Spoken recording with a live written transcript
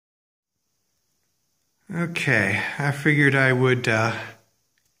Okay, I figured I would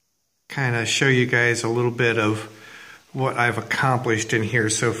kind of show you guys a little bit of what I've accomplished in here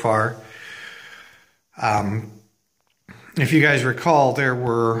so far. If you guys recall, there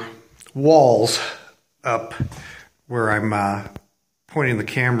were walls up where I'm pointing the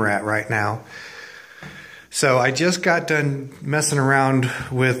camera at right now. So I just got done messing around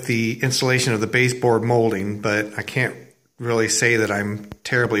with the installation of the baseboard molding, but I can't really say that I'm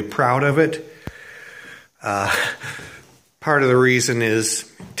terribly proud of it. Part of the reason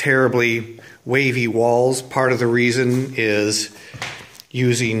is terribly wavy walls. Part of the reason is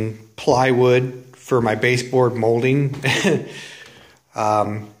using plywood for my baseboard molding.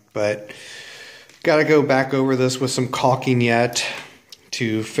 But gotta go back over this with some caulking yet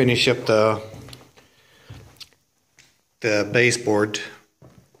to finish up the baseboard.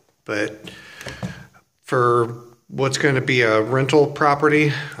 But for what's going to be a rental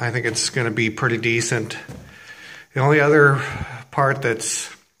property, I think it's going to be pretty decent. The only other part that's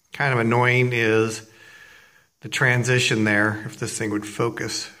kind of annoying is the transition there, if this thing would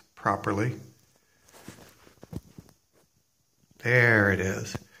focus properly. There it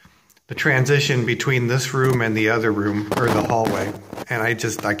is. The transition between this room and the other room, or the hallway. And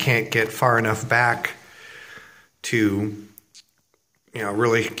I can't get far enough back to,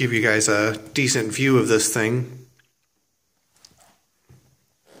 really give you guys a decent view of this thing.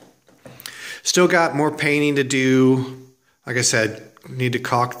 Still got more painting to do. Like I said, need to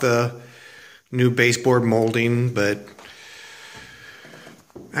caulk the new baseboard molding, but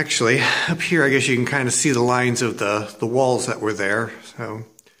actually up here I guess you can kind of see the lines of the walls that were there, so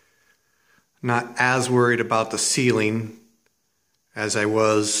not as worried about the ceiling as I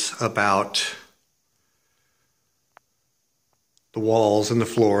was about the walls and the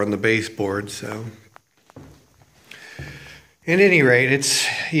floor and the baseboard. So at any rate, it's,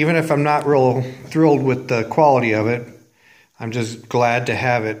 even if I'm not real thrilled with the quality of it, I'm just glad to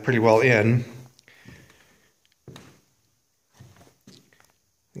have it pretty well in.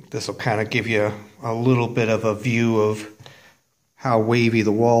 This will kind of give you a little bit of a view of how wavy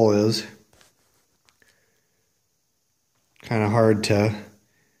the wall is. Kind of hard to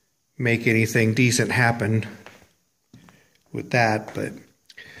make anything decent happen with that, but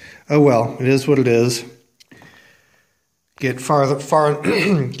oh well, it is what it is. Get far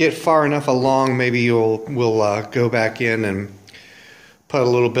enough along, maybe we'll go back in and put a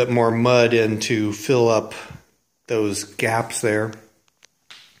little bit more mud in to fill up those gaps there.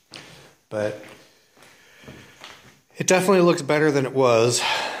 But it definitely looks better than it was.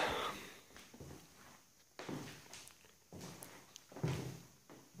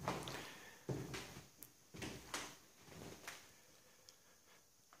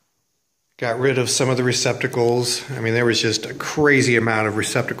 Got rid of some of the receptacles. I mean, there was just a crazy amount of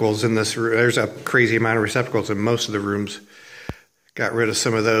receptacles in this room. There's a crazy amount of receptacles in most of the rooms. Got rid of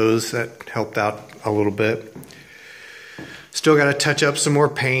some of those. That helped out a little bit. Still got to touch up some more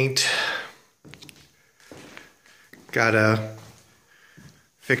paint. Got to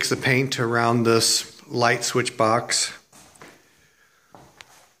fix the paint around this light switch box.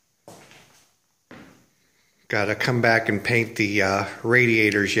 Got to come back and paint the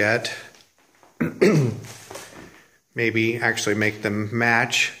radiators yet. Maybe actually make them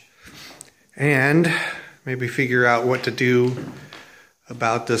match, and maybe figure out what to do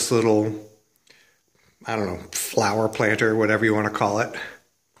about this little, I don't know, flower planter, whatever you want to call it.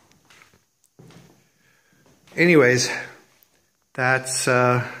 Anyways, that's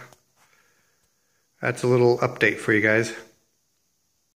a little update for you guys.